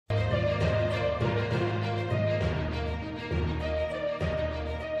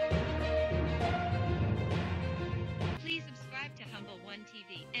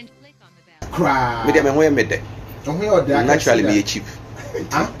Cry. Me dem when me de. Naturally me cheap.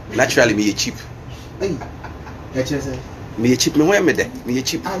 Naturally me cheap. Hey. Me cheap me when me de. Me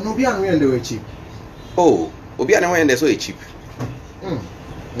cheap. Ah no be an when they cheap. Oh, obi an when they so cheap.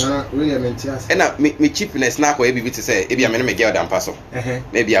 Na really mentias. And me cheapness na ko e bi to say e bia me girl dan paso.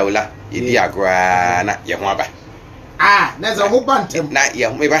 Na bia ola e di agora na ye ho aba. Ah, na zo ho bantem. Na ye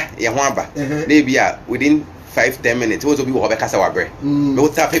ho aba. Na bia within 5-10 minutes wo so bi wo be kasa wa bre. Me wo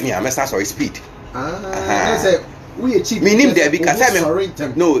tap me am say sorry speed. Na say we cheap. Me nim there because me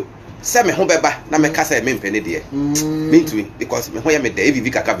no say me ho beba na me kasa me mpene de. Me ntumi because me ho ya me de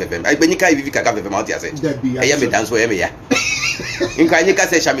evivi kaka bebem. Ai benyika evivi kaka bebem out ya say. E ya me dance so ya me ya. Inka nyika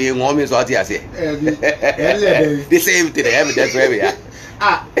say shame ngo me so out ya say. The same thing that's where we are.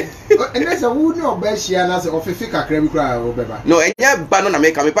 Ah, and that's a wood no beshia na say ofefi kakra bi kra wo beba. No, enya ba no na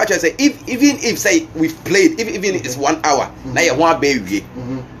make me patch say even if say we've played even it's 1 hour na ye ho abewie.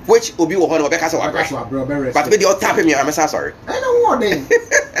 Which obi wo ho na obeka say wa bre. But me dey tap me am say sorry. I know what then.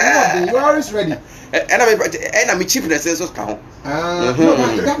 You are always ready. And I'm cheapness so ka ho.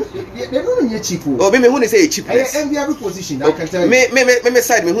 They don't need cheap. Oh, me who say cheapness. Every position I can tell you. Me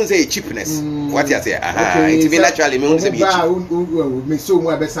side me who say cheapness. What you say? It be naturally me who say cheap. Me so mo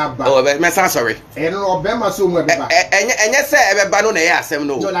ebesa ba. Oh, me say sorry. No obema so mo ebeba. Enya say ebeba no na ya asem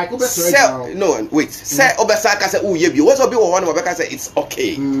no. No, wait. Say obesa ka say uye bi. What obi wo ho na obeka say it's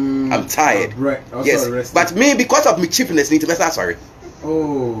okay. I'm tired. Yes. But me because of me cheapness need to be sorry.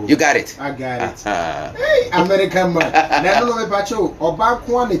 Oh, you got it. I got it. Hey, American man. Never know me pacho. Oba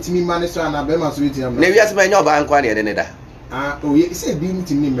kwa netimi man so na be ma so iti am. Na wi asema nya oba kwa na ne da. Oh, you say be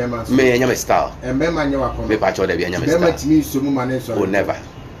netimi me man so. Me nya me style. E me man nya wa kono. Me pacho da bi nya me style. Me netimi so mu man so. Oh, never.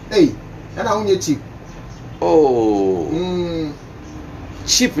 Hey, na unye cheap. Oh.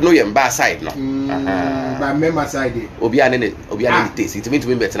 Cheap no ye mba side no. Ba member side. Obi ane taste. It mean to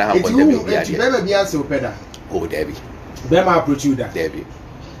me better na ham dem obi ade. It be be answer opeda. Oh, Debbie. Bema approach you that. Debbie.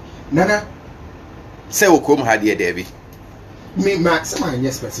 Nana. Say wo krom ha de Debbie. Me ma say man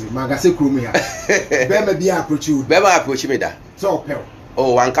yes specific. Man ga say krom here. Bema be approach you. Bema approach me da. So opel.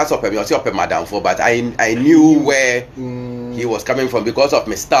 Oh, one cast up me. I see up madam for, but I knew where he was coming from because of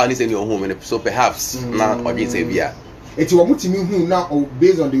my style. He's in your home, and so perhaps now or this area. It's what mutimi who now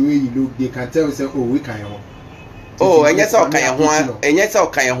based on the way you look, they can tell you say, oh, we can. Oh, and yes, okay, and yes,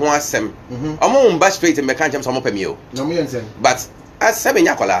 okay, asem. I'm back straight in mechanism some of me. No, me answer. But as seven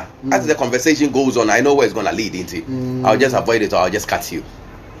yakola, as the conversation goes on, I know where it's gonna lead into. I'll just avoid it or I'll just cut you.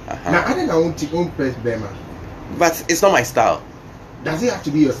 Now I don't know to own press Bema. But it's not my style. Does it have to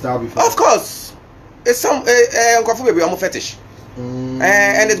be your style before? Of course. It's some I'm a fetish.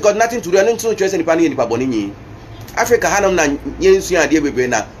 And it's got nothing to do. I don't interest in the Africa hanam na yensu ya de bebe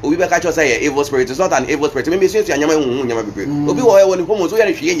na obi be ka cho say evil spirit. It's not an evil spirit. Me sense ya nyama hu nyama bebe obi wo woni homo so ya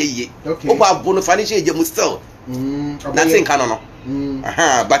hwe yenye yiye obo abono fa ni she je mu still nothing can no.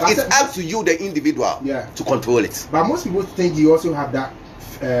 But it's up to you the individual to control it. But most people think you also have that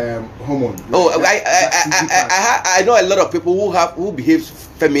hormone. Oh, I know a lot of people who behave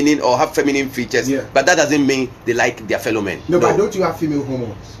feminine or have feminine features, but that doesn't mean they like their fellow men. No, but don't you have female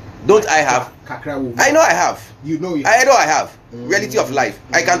hormones? Don't I have? I know I have. You know you have. I know I have. Reality of life.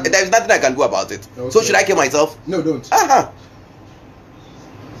 I can. There is nothing I can do about it. So should I kill myself? No, don't.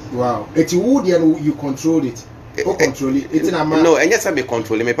 Wow. It's wood and you control it. Or control it. It's in a man. No, and yes I be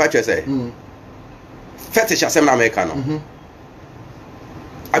controlling. My partner say. Fetish as American.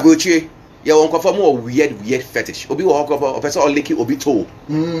 I go to you won't conform more weird fetish. Obi will walk over a person or licky obi toe.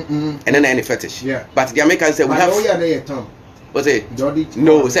 And then any fetish. Yeah. But the Americans say we have. What's it?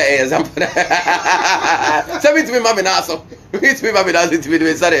 No, say example. Say me to me, mommy now. So me to me, mommy now. To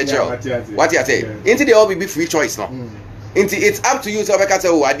me, sorry, what you say? Into the all be free choice now. Into it's up to you. So I can say,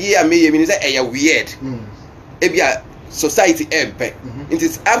 oh, I dear me. I mean, say, you're weird. If you are society, it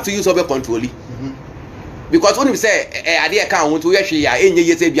is up to you. So be controlling. Because when you say, I dear can't want to hear she,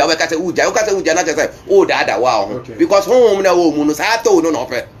 you say, I can say, oh, I can say, not just say, oh, dada, wow. Because home now, woman, I told no,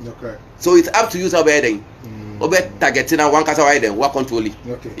 okay. So it's up to you. So be targeting one cast away then work control it.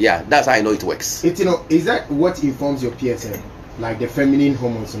 Yeah, that's how I know it works. It is that what informs your PSN, like the feminine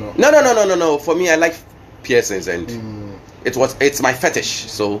hormones? No. For me, I like piercings and it's my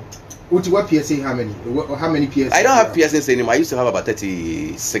fetish. So what piercing? How many piercings? I don't have piercings anymore. I used to have about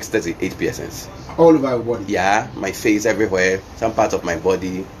 36, 38 piercings. All over your body? Yeah, my face everywhere, some parts of my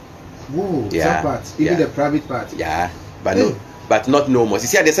body. Whoa, some parts, even the private part. Yeah, but no, but not no more. You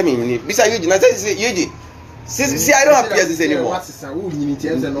see, there's something. Besides Eugene, see, I don't have piercings anymore.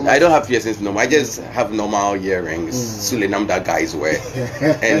 I don't have piercings no more. I just have normal earrings. Sulinam that guys wear,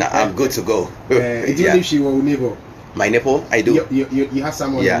 and I'm good to go. Even if she will never. My nipple, I do. You have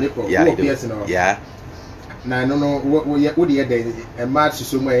some on your nipple. Yeah, I do. Yeah. Now I don't know what the other a match to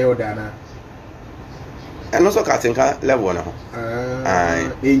somewhere else. And also cutting level now.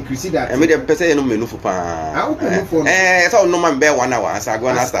 Increase that. I made a person no menu for pan. It's all no man bear 1 hour as I go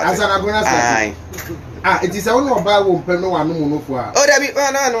and start. As I'm going to say. It is only about one penno and no for. Oh, there be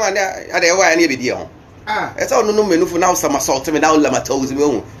no one there. Why I need video. It's all no menu for now. Some assault me now. Lamatos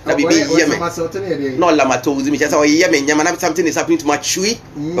me. That be Yemen. No Lamatos me. Just all Yemen. Yaman something is happening to my chui.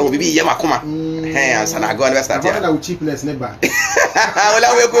 Oh, be Yamakuma. Hey, and I go and start. I want cheapness never. Well,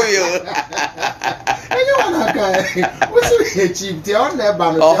 I will go you. What's cheap? They are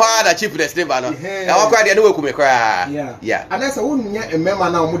never. Oh, hard cheapness never. I will cry. I know we cry. Yeah. Unless I wouldn't remember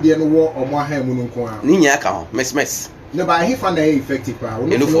now. Would war or more hair munukwa. Ninya ka mess. No, but he found the effective.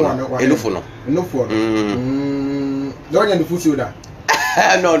 No for. Don't you food soda?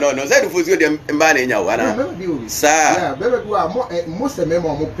 No. Say the food soda man in your one. Sir. Yeah, baby, most of them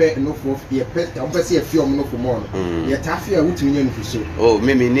are pay no for your pet. I'm going to see a few no for more. Your taffy, which mean for so. Oh,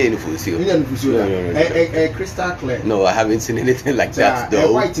 maybe name for soda. A crystal clear. No, I haven't seen anything like that.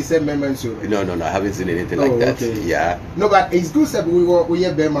 Though. White is a member. No, I haven't seen anything like that. Yeah. No, but it's good that we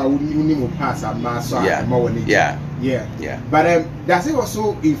have Bema who pass a mass. Yeah. But does it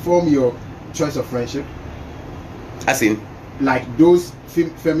also inform your choice of friendship? As in, like those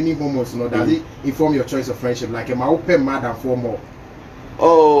feminine hormones, does it inform your choice of friendship? Like, am I open mad and for more?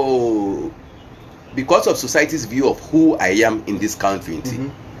 Oh, because of society's view of who I am in this country,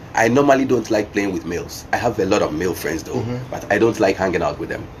 I normally don't like playing with males. I have a lot of male friends though, but I don't like hanging out with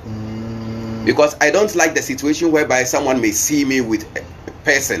them. Because I don't like the situation whereby someone may see me with a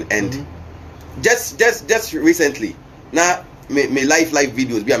person and just recently, now my live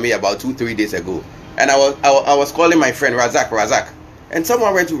videos be made about 2-3 days ago. And I was calling my friend Razak, and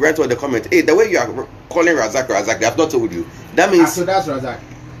someone went to write on the comment, hey, the way you are calling Razak, they have not told you. That means so that's Razak.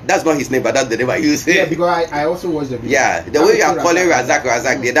 That's not his name, but that's the name I use. Yeah, because I also watched the video. Yeah, the way you are calling Razak,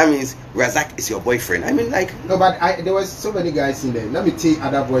 that means Razak is your boyfriend. I mean, like no, but there was so many guys in there. Let me take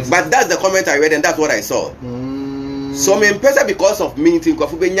other voices. But that's the comment I read, and that's what I saw. So I'm impressed because of me thinking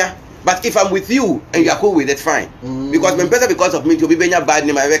Kofubenya. But if I'm with you and you're cool with it, fine. Because when person because of me to be bad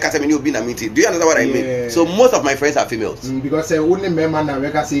name, you'll be in a meeting. Do you understand what I mean? So most of my friends are females. Because even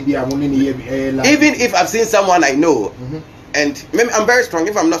if I've seen someone I know, and I'm very strong.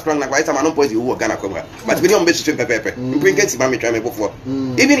 If I'm not strong, like right time I don't point you work Ghana come. But we don't be pepe.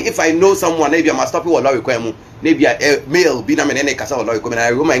 Even if I know someone, maybe I must stop you or lawyer maybe a male be na me ne kasa or lawyer come and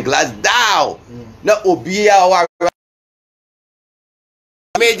I roll my glass down. No obia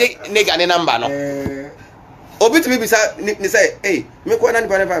Major nigga any number no. Obi to me say, hey, me go on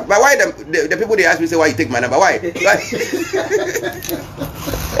but why the people they ask me say why you take my number? Why? Hey,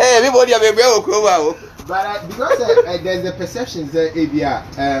 everybody have a bell over. But because there's the perceptions that ABR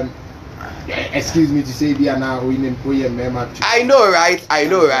excuse me to say ABR now I know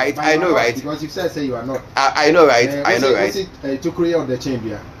right. Because you said say you are not. I know right. To create the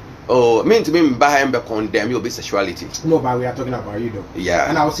chamber. Oh, mean to me, behind condemn you'll be sexuality. No, but we are talking about you though. Yeah.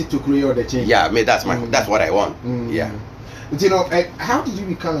 And I'll see to create the change. Yeah, me that's what I want. Yeah. But you know, how did you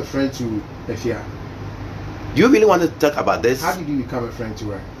become a friend to Afia? Do you really want to talk about this? How did you become a friend to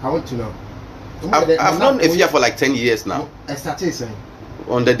her? I want to know. I've known Afia for like 10 years now. I started saying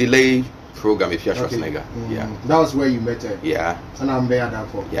on the delay program, Afia Schwarzenegger. Yeah. That was where you met her. Yeah. And I'm there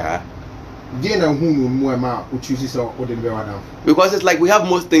for. Yeah. Because it's like we have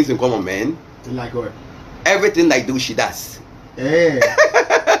most things in common, man. Like what? Everything I do, she does. No,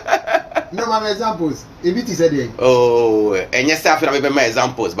 my examples. If it is a day. Oh, and yes, I have my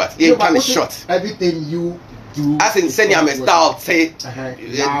examples, but it's kind of short. Everything you do. As in, saying I'm a style, say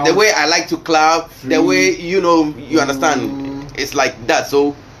the way I like to clap, the way you understand. It's like that.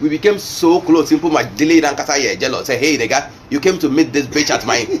 So we became so close. Simple, my delayed and kasa jealous. Say, hey, nigga, you came to meet this bitch at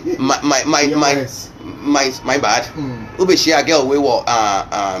my bad. Ube she a girl we were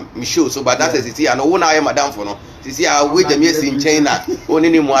Michaud. So but that is it. I know one I am madam for no. See, I wait the years in China. Only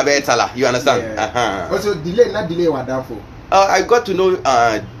ni mo abetala. You understand? Also delay not delay what down for. I got to know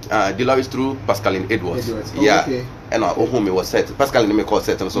Deloris through Pascaline Edwards. Yeah. Okay. And our home was set. Pascaline me call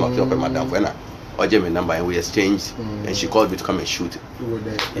set and so up madam for na. Or Jamie number and we exchanged and she called me to come and shoot.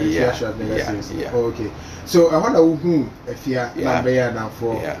 Yeah. Okay. So I wonder who Afia number now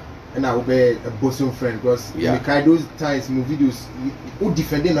for. Yeah. And I will be a bosom friend because those times my videos who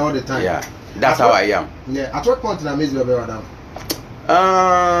defending all the time. Yeah. That's how I am. Yeah. At what point in Mzbel Madam?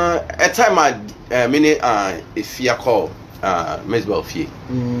 At time I many Afia call Mzbel Fie.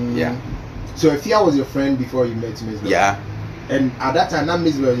 Yeah. So Afia was your friend before you met Mzbel? Yeah. And at that time, not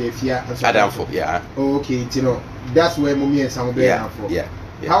Mzbel Afia. Adam for yeah. Oh, okay. that's where Mummy and Samuel are from. Yeah.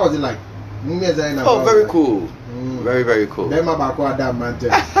 How was it like? Mummy and Zaina. Oh, very cool. Very, very cool. Them about that man.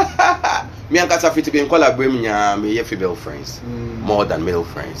 Me and Kasa fit to be in collaboration. Me female friends more than male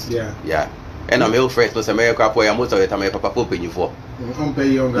friends. Yeah. And male friends, no America boy. Most of the time, Papa will pay you for.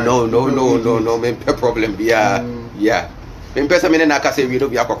 No, me problem. Yeah. In person, me na Kasa we don't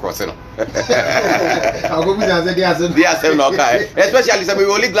be crossing. I'll go with the no okay. Especially some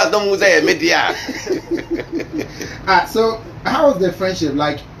only glass don't move there media. So how was the friendship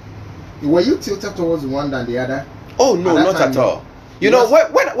like? Were you tilted towards one than the other? Oh no, not at all. You know,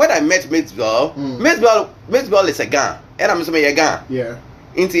 when I met Mzbel, Mzbel is a guy, and I'm saying a guy. Yeah.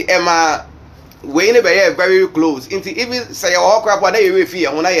 Into Emma, we never very close. Into even say all crap what they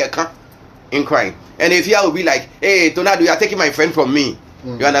fear when I come in crime. And if you will be like, hey, Tonardo, you are taking my friend from me.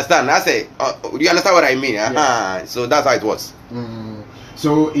 You understand? I say, you understand what I mean? Yeah. So that's how it was.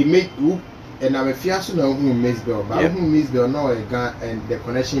 So it made you. And I'm a fiasco now who Mzbel, but who Mzbel now a guy, and the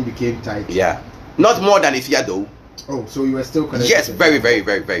connection became tight. Yeah. Not more than if you though. Oh, so you were still connected? Yes, very.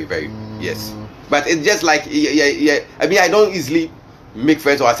 Yes. But it's just like, yeah. I mean, I don't easily make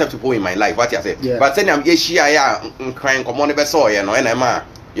friends or accept people in my life. What you say? Yeah. But saying I'm crying, come on,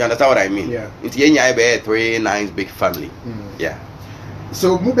 you understand what I mean? Yeah. It's a 3 nice big family. Yeah.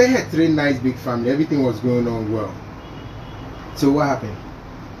 So Mube had 3 nice big family. Everything was going on well. So what happened?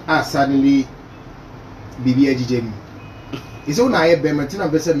 Suddenly, BBAGJ. It's only I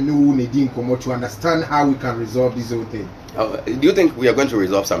to understand how we can resolve this whole thing. Do you think we are going to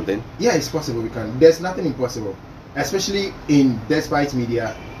resolve something? Yeah, it's possible we can. There's nothing impossible, especially in despite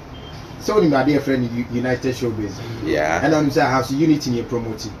media. So my dear friend United Showbiz. Yeah. And I'm saying I have unity in your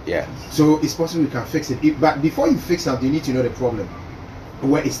promoting. Yeah. So it's possible we can fix it. But before you fix something, you need to know the problem,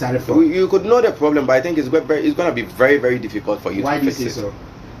 where it started from. You could know the problem, but I think it's going to be very, very difficult for you to fix it. Why do you say so?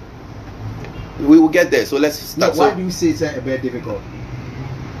 We will get there, so let's start. No, why do you say it's a bit difficult?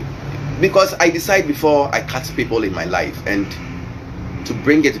 Because I decide before I cut people in my life, and to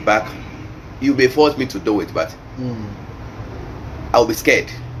bring it back, you may force me to do it, but I'll be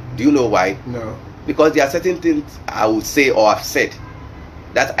scared. Do you know why? No. Because there are certain things I would say or have said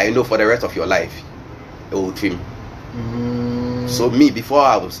that I know for the rest of your life it will trim. So me, before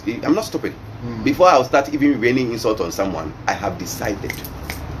I'm not stupid. Before I will start even raining insult on someone, I have decided.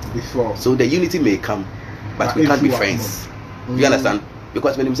 Before. So the unity may come, but we can't be friends. Do you understand?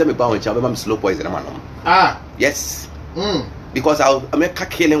 Because when you say me bow and I'm slow poison, yes. Because I'll make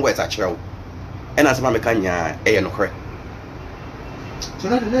killing words at you, and as my mechania, no correct. So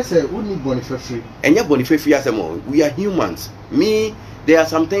now the next say, we need Boniface. And your Boniface, we are humans. Me, there are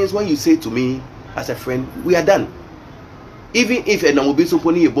some things when you say to me as a friend, we are done. Even if a number be so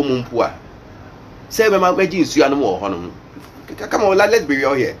pony a bomb poor. Say, when my weddings, you are no more. Come on, let's be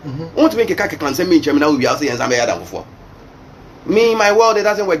real here. Want to make a caca can send me in Germany, we are saying some other before. Me, my world, it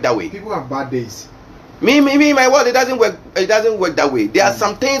doesn't work that way. People have bad days. Me, my world, it doesn't work that way. There are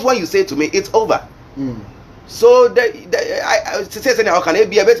some things when you say to me, it's over. So I say how can it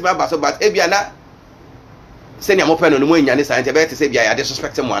be a bit my basso, but Ebiana send I'm open on the moon and I to say I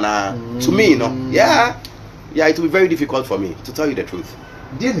disrespect someone to me, you know. Yeah, it will be very difficult for me to tell you the truth.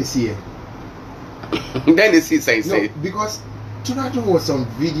 Didn't see it. Then they say because Tonardo was on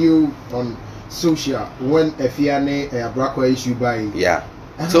video on social when Afiane Abrakwa issue by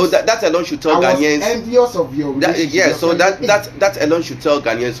so that alone should tell Ghanaians. Envious of your so that alone should tell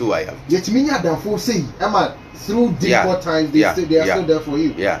Ghanaians who I am. Yet me and say Emma through difficult times they are still there for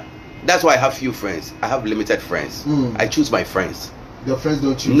you. Yeah. That's why I have few friends. I have limited friends. I choose my friends. Your friends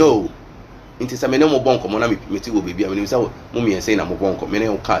don't choose? No. It is a minimum bonko mona me will be. I mean, mummy and saying I'm a bonko.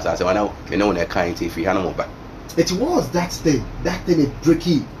 Many cars as I know, you know, kind if you have back. It was that thing is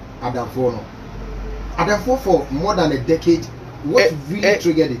breaky Adamfo. Adamfo for more than a decade. What really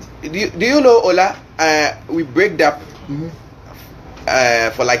triggered it? Do you know, Ola? We break up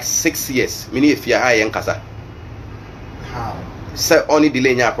for like 6 years. Many if you are high and casa. How? So only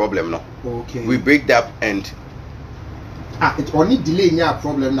delay your problem no. Okay. We break up and. It only delay your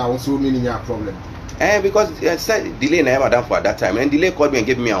problem now, so many your problem. Because said delay never done for at that time, and delay called me and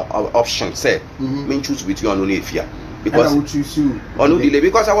gave me an option. Said, me choose with you on Afia because I would choose you on no delay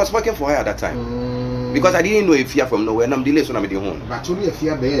because I was working for her at that time. Because I didn't know Afia from nowhere, and I'm delayed so I'm at home. But only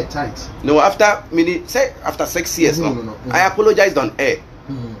Afia be tight. No, after 6 years, no. I apologized on air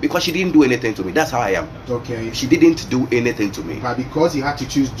because she didn't do anything to me. That's how I am. Okay. She didn't do anything to me. But because you had to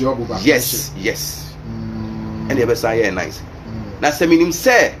choose job over yes. And the best I nice. Now say me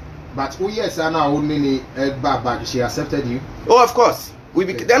say. But yes, I now only back. She accepted you. Oh, of course. We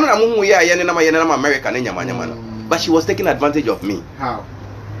then I'm American, but she was taking advantage of me. How?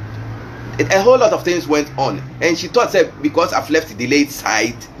 a whole lot of things went on, and she thought that because I've left the late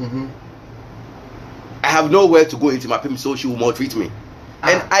side, I have nowhere to go into my pimp, so she will maltreat me.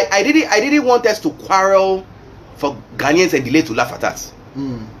 And I didn't want us to quarrel for Ghanaians and delay to laugh at us.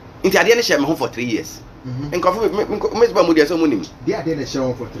 Into I didn't share my home for 3 years. And Mzbel and so money. They didn't share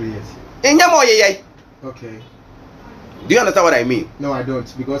home for 3 years. Okay. Do you understand what I mean? No, I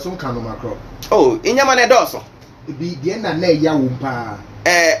don't, because some can my crop. Oh, in your man also. Be the end and ya wumpa.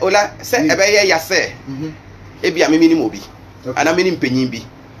 Ola, say a ya say. Ebi a minimobi. And a minim penimbi.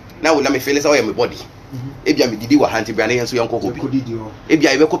 Now let me feel as I am a body. Ebi a me didi wa hanti brand and so young coco. Ebi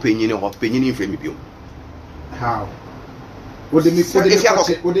I wake up penny or penny in frame. How? If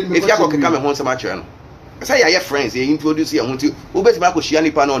you come home so much, say I have friends, they introduce you to Ubet Marco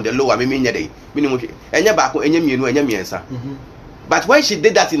Shiani Pan on the lower Mimina day, minimum, and your back, and your answer. But when she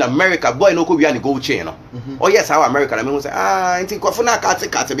did that in America, boy, no, we are go chain. Oh, yes, how American, I mean, say, I think of Funa Cat,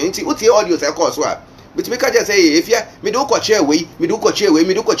 what's your audio, of course, what? But we can just say, if you me do coach away, me do coach away,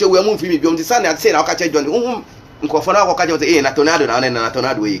 me do coach away, move me beyond the sun and say, I'll catch John, Nkofona will catch a Tonardo and a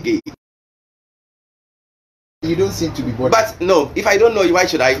Tonardo again. You don't seem to be bothered. But no, if I don't know you, why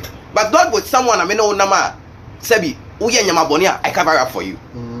should I? But not with someone I mean, no, Nama, Sebi, Uyanyamabonia, I cover up for you.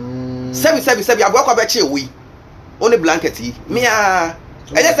 Sebi, I walk about you, we only blankety. Me, I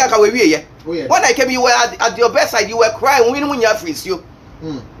just like how we are. When I came, you were at your bedside, you were crying when you freeze you.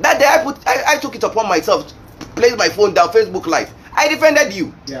 That day I took it upon myself, placed my phone down, Facebook Live. I defended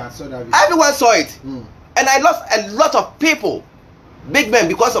you. Yeah, I saw that. Everyone saw it. And I lost a lot of people. Big men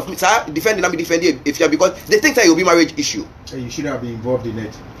because of me, sir, defending and be defending if you because they think that it will be marriage issue. You should have been involved in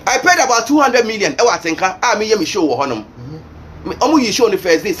it. I paid about 200 million. I think me show honum. You show on the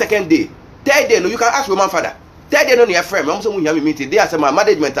first day, second day, third day. No, you can ask your man father. Third day, no, your friend. I'm someone you have meeting. They are my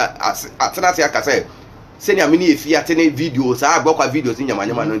management at Tanasia. Senior mini if you attend videos, I broke videos in your man.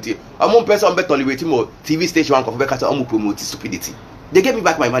 I'm one person better tolerating more TV station one cover because I'm promote stupidity. They gave me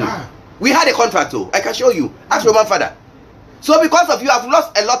back my money. We had a contract, though. I can show you. Ask your man father. So because of you, I've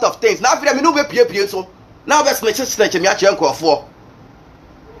lost a lot of things. Now I no be pay so. Now that's snatch me at your for.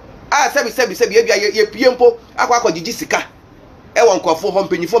 Sebi ye piempo akwa gigi sika. E won ko for hom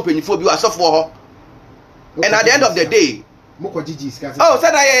penifo bi aso for her. And at the end of the day, moko gigi sika. Oh,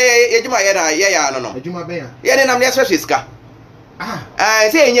 said I ejuma ye na ye ya no. Ejuma be ya. Ye na me so sika.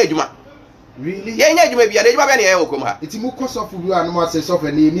 Say enye ejuma. Really? Ye enye ejuma bia ejuma be na ye okom ha. Iti mu cost of you and no say so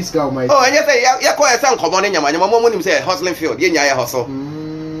for ni miska o my. Oh, enye say ye ko esa nkomo ne nyama mo nim say hustling field ye nya ye hustle.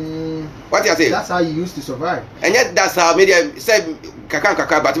 What you say? That's how you used to survive. And yet that's how media say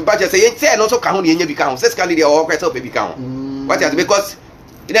kaka but say no so ka ho ne nya bi ka ho say scan dey o kwese ope bi ka ho. What you say? Because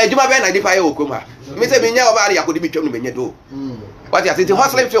in ejuma be na dey pa ye okom ha. Me say me nya oba dey akodi bi twam no me nya do. What you say? The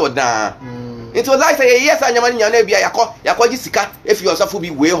hustling field na. It was like say yes anyama nya na bia yakọ gi sika if you yourself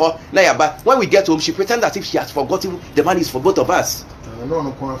be way ho na ya ba. When we get home she pretend as if she has forgotten the money is for both of us.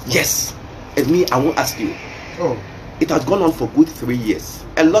 Yes. And me I won't ask you. Oh. It has gone on for good 3 years.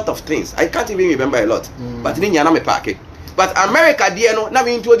 A lot of things. I can't even remember a lot. But in Yana me park. But America dear no now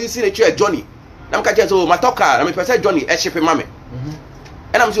we introduce the chair Johnny. Now catch so matoka na me person Johnny e ship mame.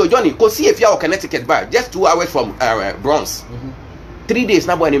 And I'm saying Johnny go see if you are Connecticut bar just 2 hours from Bronx. 3 days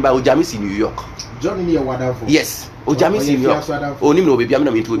now boy in Ojamis in New York. Johnny near Wadanfo. Yes. Ojamis in New York. Oh nim no baby I'm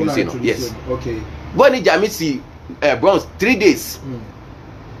introducing no. Yes. Okay. Boy in Jamisi Bronx 3 days.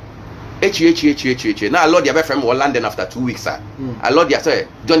 Now I Lord your friend was London after 2 weeks, sir. I Lord your say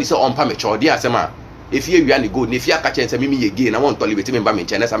Johnny so on pamature, dear Sama. If you really go, if you catch and say me again, I want to leave it in Bammy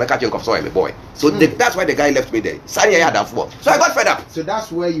China, I'm catching off soil, my boy. So that's why the guy left me there. Sorry, I had that for. So I got fed up. So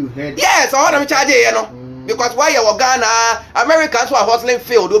that's where you heard. Yes, I want to charge you know. Because why you were Ghana, Americans who are hustling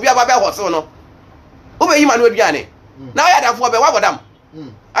field, will be about hustle no. Over him and Wibiani. Now I had that for what about them?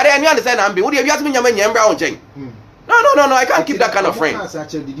 I didn't understand. I'm be. Would you have me your brown chain? No, I can't keep that kind of friend.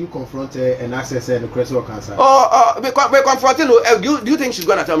 Did you confront an accessor and a crystal cancer? We're confronting. Do you think she's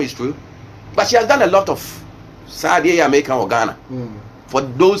going to tell me it's true? But she has done a lot of Saudi American or Ghana for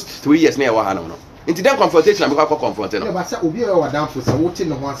those 3 years near Wahana. Into them confrontation, I'm going to confront them. But I will be our down for some watching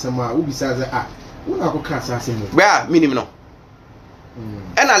the one summer who besides who go cancer. Where minimum.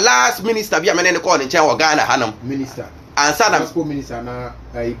 And a last minister be a man in the corner in Ghana, Hanum. Minister. And son of minister, now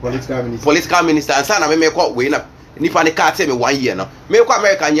a political minister. Political minister, and son of me call way up. Nipa ne car tell me 1 year no. Me ko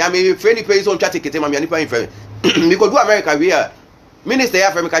America nya me friendly pays on chat ticket ma me nipa in friend. Me go do America we are. Minister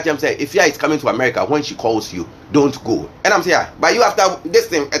here for me catch him say if you is coming to America when she calls you don't go. And I'm saying but you after this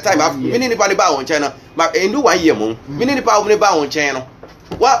thing a time after me nipa ne ba on China. But in do 1 year mo. Me nipa ne ba on China.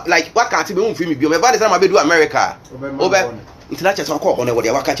 What like what can't be me film bi o me ba dey say ma be do America. Over international call on e wo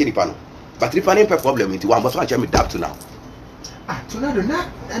dey waka che nipa no. But nipa ne problem into one but so I me adapt to now. Tonardo, not,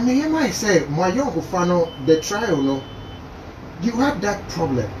 I mean, you might say, my young Fano, the trial, no, you had that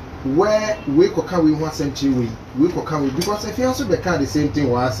problem where we could come with 1 century, we could come with, because if you also become the same thing,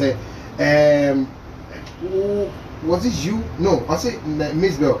 where I say, was it you? No, I say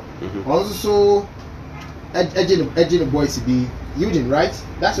Mzbel. Also, edging the boys to be Eugene, right?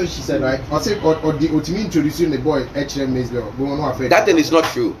 That's what she said, right? I say, or to me introducing the boy, Mzbel. That thing is not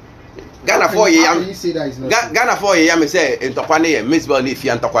true. Ghana 4 years. You say that is not true? Ghana 4 years. Me say in Tokwane, Mzbel and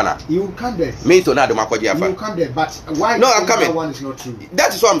Afia Schwar. You will come there. Me Tonardo Makoji. You will come there, but why? No, I'm coming. That one is not true.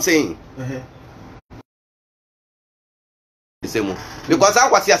 That is what I'm saying. The same one. Because I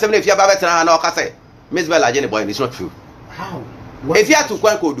was here 7 if you have better than I say. Mzbel and boy, it's not true. How? If you have to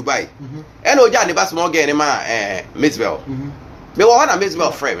go to Dubai, and Oja never small game, Mzbel. Me want a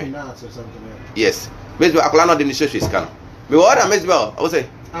Mzbel frame. Yes, Mzbel. I cannot the initial is can. Me want a Mzbel. I will say.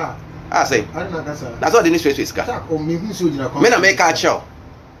 I say. That's what the initial is can. Me na make a show.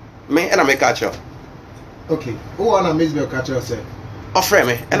 Me and I make a show. Okay. Who want a Mzbel catch say? Oh frame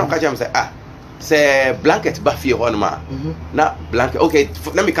me, and I catch him say say blanket buffy one ma. Now blanket. Okay,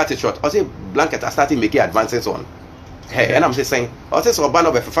 let me cut it short. I say blanket. I started making advances on. Hey, and I'm saying, I say so ban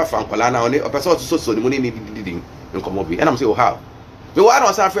of a from Colana on it. A person so the money needed in Comobi. And I'm saying, oh how? Me why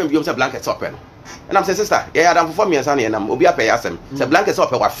don't say frame you say blankets up and I'm saying sister, yeah, I'm for me and Sunny and I'm Obia pay us. Say blankets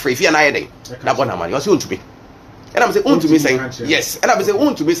up were free and I day. That one man, you're soon to me. And I'm saying to me saying yes. And I'm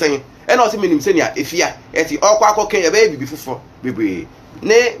saying to me saying, and also meaning saying if you at all quack baby before baby.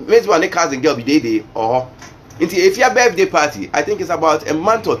 Ne Mzbel and cousin girl be day or if your birthday party, I think it's about a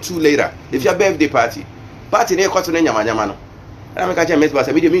month or 2 later. If your birthday party near cotton and Yamano. And I'm catching Mzbel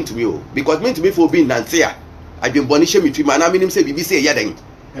say mean to me because mean to me for being Nantia. I've been bonishing between my name say BBC Yaden.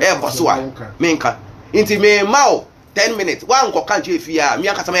 Air Posua, Menka. Into me mau 10 minutes. One country if you are me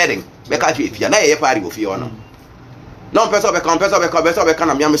a Casamading, Becatri if you are a party with you. No person become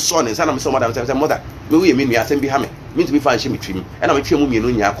a son and son of some other mother. We mean me as be hammy. Mean to be fine shimmy trim. And I'm a trim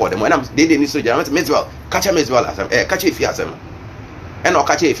in your court. And when I'm dating this soldier, Mzbel, catch a Mzbel as catch if you are some. And I'll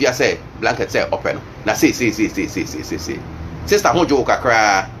catch if you say blanket say open. Now see. Sister won't joke a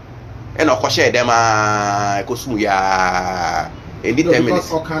cry. And I'll share them Kosuya in the 10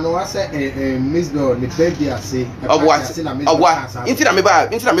 minutes. Or can I say Mzbel the baby I say of what? Into me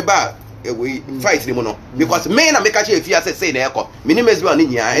bar. We fight the mono because men are making if you say the echo. Mzbel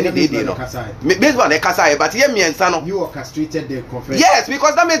any day no. Mzbel the Kasai, but here me and son. You orchestrated the conference. Yes,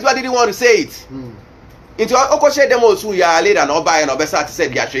 because that Mzbel didn't want to say it. Into Oko share them also ya later and or buy and obesa to say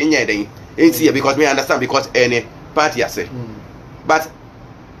they are training anything. It's here because me understand because any party I say. But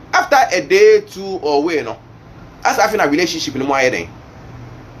after a day 2 or way no, as having a relationship in my head,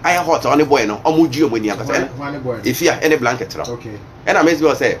 I am hot on the boy no, or muji when you are if you are any blanket. Okay. And I may as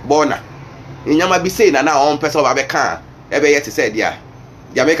well say, Bona, in Yama be saying now on person of a car, ever yet said, yeah.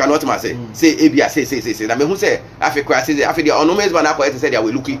 Jamaica not must say, Abia say. I mean, who say, Africa says, Africa, or no man's one up to say, they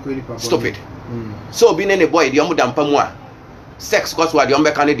will look stupid. So, being any boy, the Omudan Pamwa, sex cost what the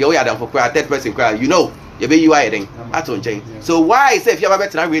Ombecan, the Oya for cry, 3rd person cry, you know, you are eating. I don't change. So, why say if you have a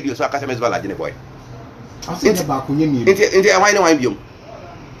better radio, so I can't as well as any boy? I'll say about you need a wine you.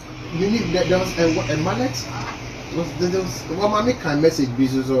 You need that there was a mallet. There was one mommy can message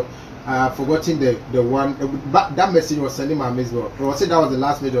business or forgetting the one that message was sending my Mzbel. I said that was the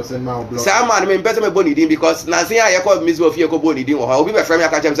last message I sent my blog. Some man mean better me boni din because Nancy I call Mzbel Afia ko boni din or obi be frame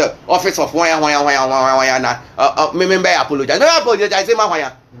catch himself office of why na me member apologize. No apologize I say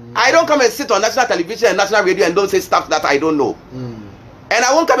my I don't come and sit on national television and national radio and don't say stuff that I don't know. And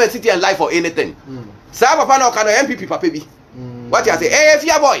I won't come and sit here and lie for anything. Sir papa no can MPP papa bi. What you say? Hey, if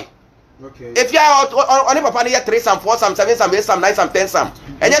you boy. Okay. If you are on the papa here 3 some 4 some 7 some 8 some 9 some 10 some.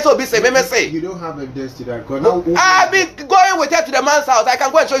 And yet will be say say. You don't have evidence to that. I've been going with her to the man's house. I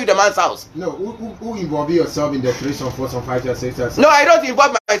can go and show you the man's house. No, who involve yourself in the 3 some 4 some 5 6 6? No, I don't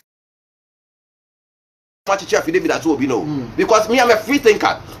involve myself. That will be no. Because me I'm a free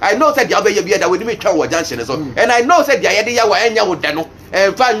thinker. I know said the other year that will me travel junction as well. And I know said the idea were any would know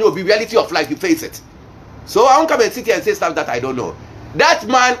and find you be reality of life you face it. So I won't come and sit here and say stuff that I don't know. That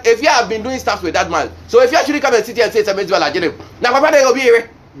man, if you have been doing stuff with that man, so if you actually come and sit here and say something to Alajene, now Papa they will be here.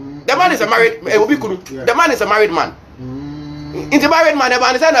 The man is a married the man is a married man. In the married man, the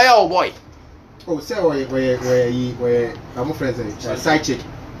man is a oh boy. Oh, say where I'm friends side chick.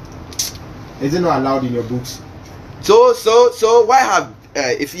 Is it not allowed in your books? So why have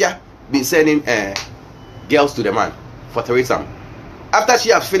if you have been sending girls to the man for threesome? After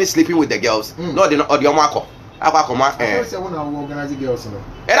she has finished sleeping with the girls, no, the Omako. I say when I organize girls. And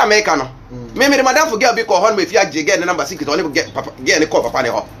American. Maybe the madam for girl be called if you get the number 6 only get the call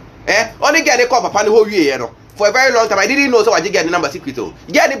papa. Only get the call papa the whole year, for a very long time. I didn't know so I did get the number secret.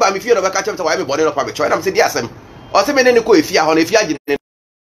 Get any by me fear of a catch up to why me born up my choice. I'm saying yes. Or say me then go if you are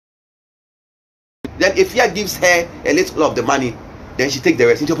then if you gives her a little of the money, then she take the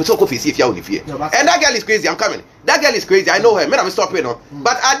rest into a person coffee if you are fear. And that girl is crazy. I'm coming. That girl is crazy. I know her. Man, I'm stopping her.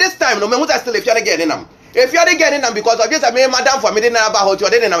 But at this time, no man, still if you are getting them. If you are getting them because of this, I mean, madam for me, then about you,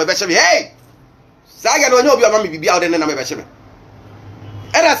 then I'm a best. Hey, Saga don't know your mommy be out and then I'm a best. And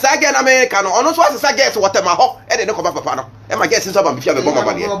a Saga American, or no, what's a Saga, whatever, and then no come up papa. And my guess is up if you have a bomb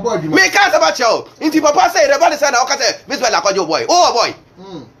money. Make us about you. Into papa say, the body said, I'll say, Miss Bella, your boy. Oh, boy.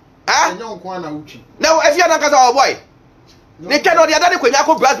 Ah, now if you are not our boy. They cannot the other when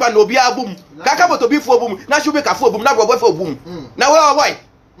you brass band no be a boom. Kakabo to be for boom. Now you make a full boom, now go for boom. Now where are why?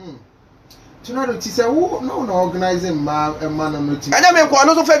 Tonardo, it is a no organizing man and man and nothing. And I mean, one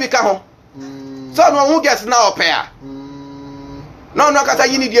also fair come. Someone who gets now a pair. No,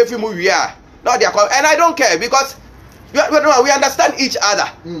 because you need your film we are. No, they are and I don't care because we understand each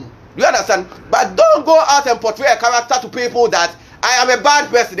other. You understand? But don't go out and portray a character to people that I am a bad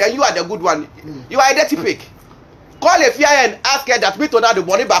person and you are the good one. You are a dirty pig. Call a fear and ask her that me to that the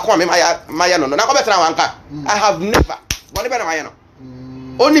money back home. My no. Now I have never. Money better my no.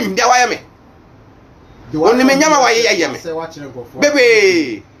 Only me. Why am I? Only me. Nyama why am I?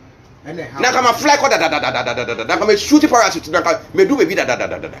 Baby. Now come a fly. Now come a shooting parachute. Now come me do baby da.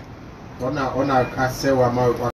 Ona kase wa